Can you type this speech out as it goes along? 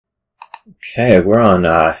Okay, we're on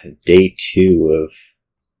day 2 of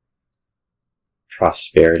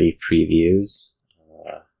Prosperity previews.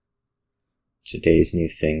 Today's new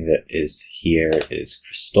thing that is here is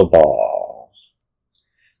Crystal Ball.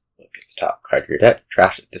 Look at the top card of your deck,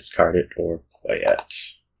 trash it, discard it, or play it.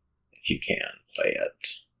 If you can, play it.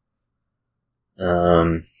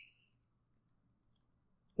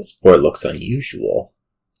 This board looks unusual.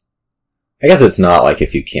 I guess it's not like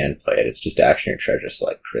if you can play it, it's just action or treasure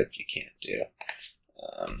select Crypt you can't do.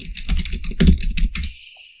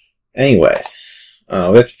 Anyways, we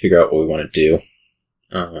have to figure out what we want to do.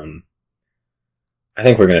 I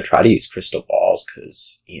think we're going to try to use crystal balls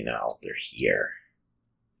because, you know, they're here.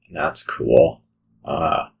 And that's cool.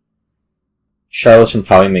 Charlatan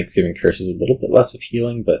probably makes giving curses a little bit less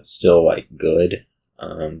appealing, but still, like, good.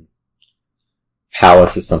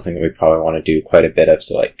 Palace is something that we probably want to do quite a bit of,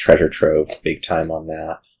 so like Treasure Trove, big time on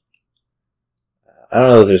that. I don't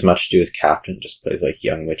know if there's much to do with Captain, just plays like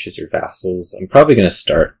Young Witches or Vassals. I'm probably going to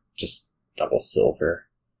start just double silver.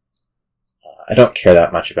 I don't care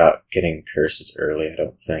that much about getting curses early, I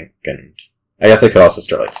don't think, and I guess I could also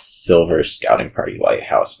start like Silver Scouting Party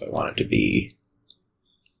Lighthouse if I wanted to be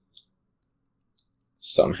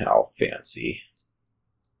somehow fancy.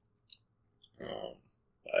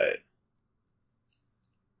 But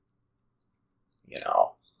you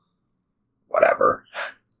know, whatever.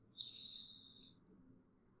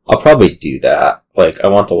 I'll probably do that. Like, I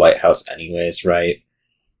want the Lighthouse anyways, right?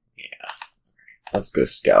 Yeah. Let's go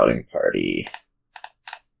Scouting Party.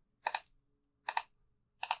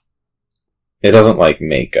 It doesn't, like,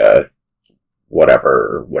 make a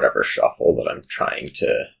whatever shuffle that I'm trying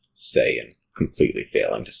to say and completely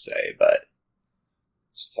failing to say, but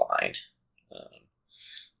it's fine.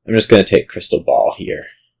 I'm just going to take Crystal Ball here.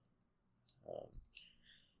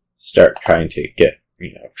 Start trying to get,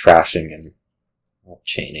 you know, trashing and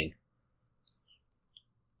chaining.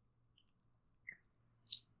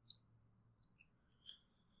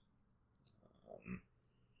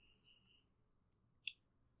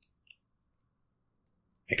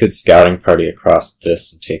 I could Scouting Party across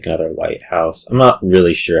this and take another Lighthouse. I'm not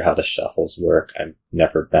really sure how the shuffles work. I've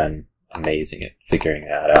never been amazing at figuring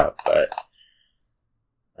that out, but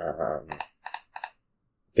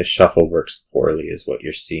the shuffle works poorly is what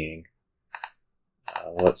you're seeing.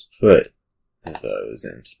 Let's put those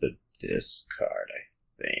into the discard, I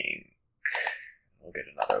think. We'll get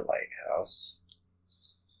another Lighthouse.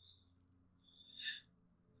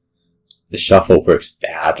 The shuffle works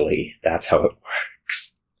badly. That's how it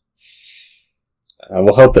works.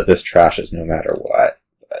 We'll hope that this trashes no matter what,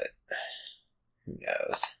 but who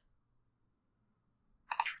knows.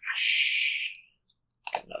 Trash.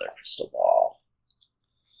 Get another Crystal Ball.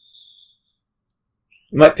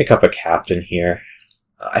 I might pick up a Captain here.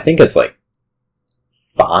 I think it's, like,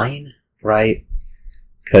 fine, right?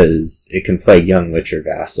 Because it can play Young Witch or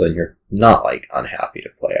Vassal, and you're not, like, unhappy to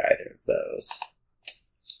play either of those.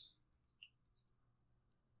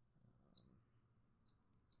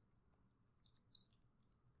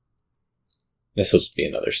 This will just be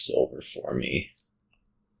another silver for me.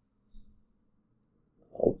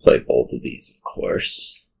 I'll play both of these, of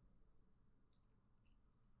course.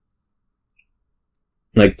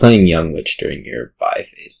 Like, playing Young Witch during your buy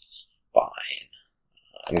phase is fine.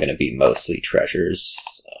 I'm going to be mostly treasures,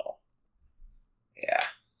 so yeah.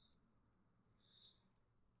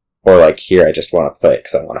 Or like here, I just want to play it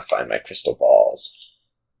because I want to find my crystal balls,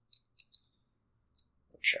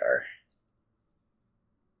 which are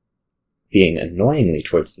being annoyingly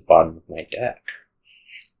towards the bottom of my deck.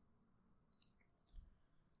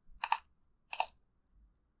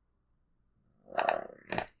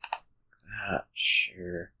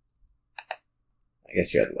 Sure. I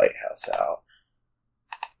guess you had Lighthouse out.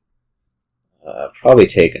 Probably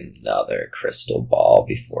take another Crystal Ball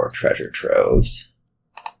before Treasure Troves.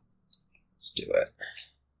 Let's do it.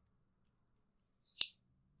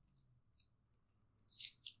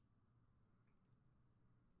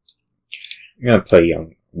 I'm going to play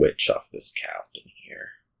Young Witch off this Captain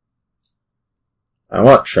here. I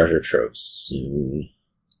want Treasure Troves soon.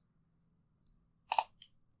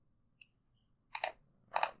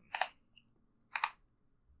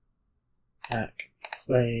 That can be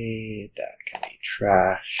played, that can be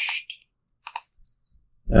trashed.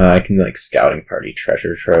 I can, like, Scouting Party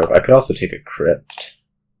Treasure Trove. I could also take a Crypt.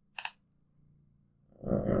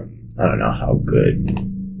 I don't know how good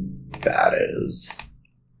that is.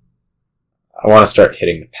 I want to start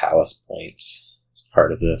hitting the Palace points as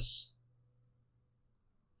part of this.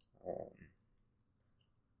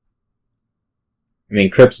 I mean,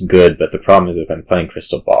 Crypt's good, but the problem is if I'm playing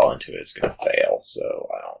Crystal Ball into it, it's going to fail, so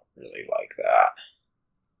I don't really like that.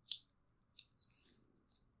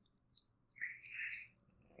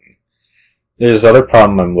 There's other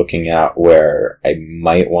problem I'm looking at where I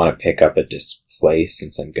might want to pick up a Displace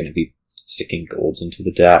since I'm going to be sticking golds into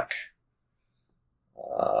the deck.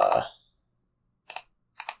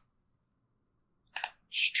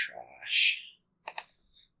 It's trash.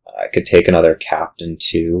 I could take another Captain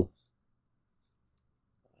too.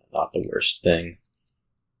 Not the worst thing.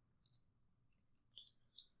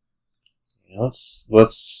 Let's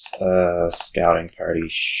scouting party,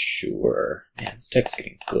 sure. Man, this deck's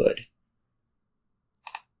getting good.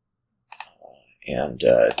 And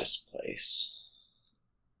Displace.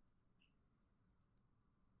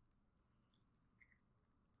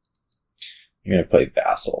 I'm gonna play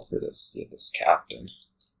Vassal for this Captain.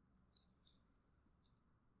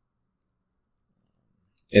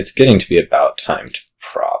 It's getting to be about time to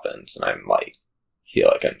province, and I might feel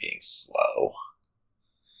like I'm being slow.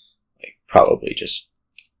 Like, probably just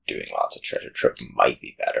doing lots of treasure trove might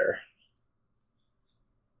be better.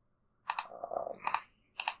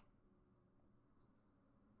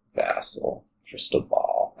 Vassal, crystal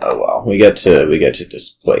ball. Oh well, we get to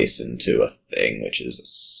displace into a thing which is a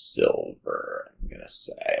silver. I'm gonna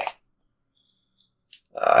say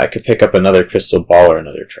I could pick up another crystal ball or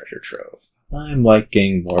another treasure trove. I'm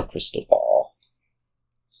liking more crystal ball.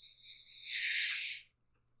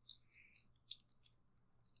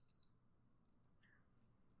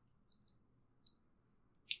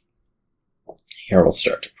 Here we'll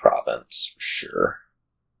start to province for sure.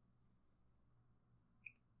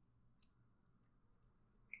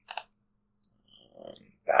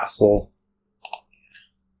 Vassal.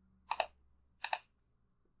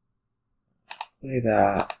 Play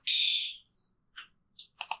that.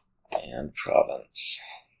 And province.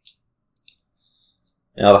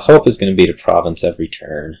 Now the hope is going to be to province every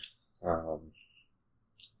turn. I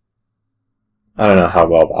don't know how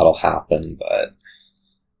well that'll happen, but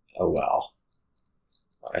oh well.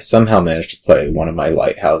 I somehow managed to play one of my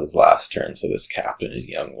lighthouses last turn, so this Captain is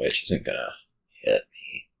Young Witch isn't going to hit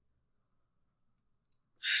me.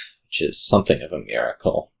 Which is something of a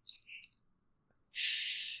miracle.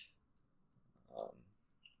 Oh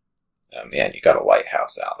man, you got a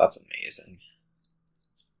lighthouse out. That's amazing.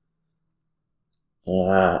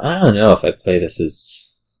 I don't know if I play this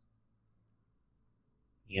as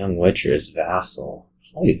Young Witch or as Vassal.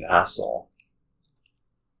 Probably Vassal.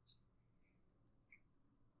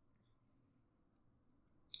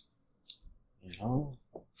 You know?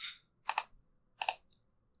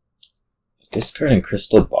 Discarding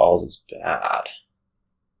crystal balls is bad.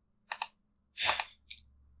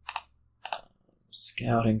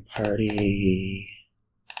 Scouting party.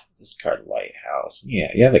 Discard lighthouse.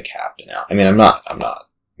 Yeah, you have a Captain out. I mean, I'm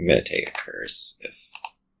gonna take a curse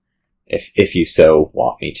if you so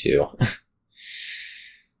want me to.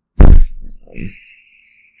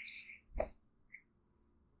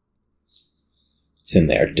 It's in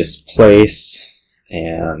there. Displace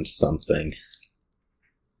and something.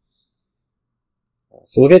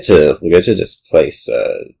 So we'll get to displace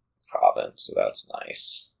province, so that's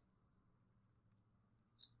nice.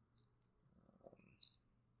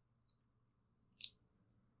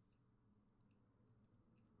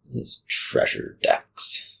 This treasure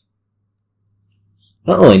decks.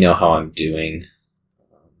 I don't really know how I'm doing.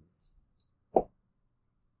 Okay.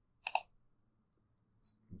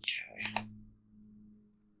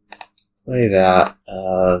 Play that.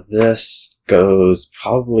 This goes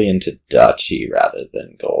probably into duchy rather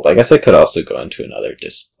than gold. I guess I could also go into another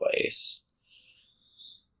displace.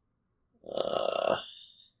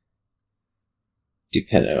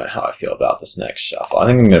 Depending on how I feel about this next shuffle. I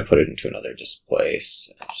think I'm going to put it into another displace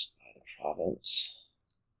and just buy the province.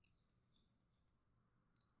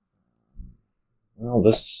 Well,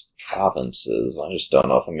 this province is, I just don't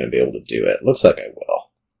know if I'm going to be able to do it. Looks like I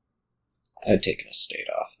will. I've taken a state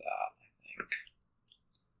off that, I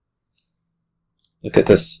think.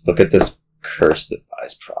 Look at this curse that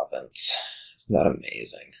buys province. Isn't that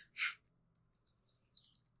amazing?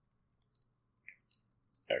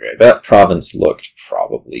 Okay, that province looked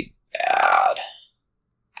probably bad.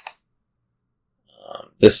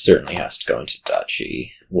 This certainly has to go into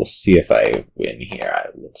duchy. We'll see if I win here.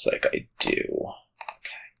 It looks like I do.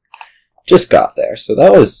 Okay, just got there. So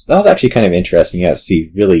that was actually kind of interesting. You got to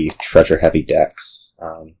see really treasure-heavy decks,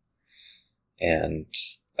 and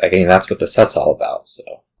again, that's what the set's all about.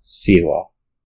 So see you all.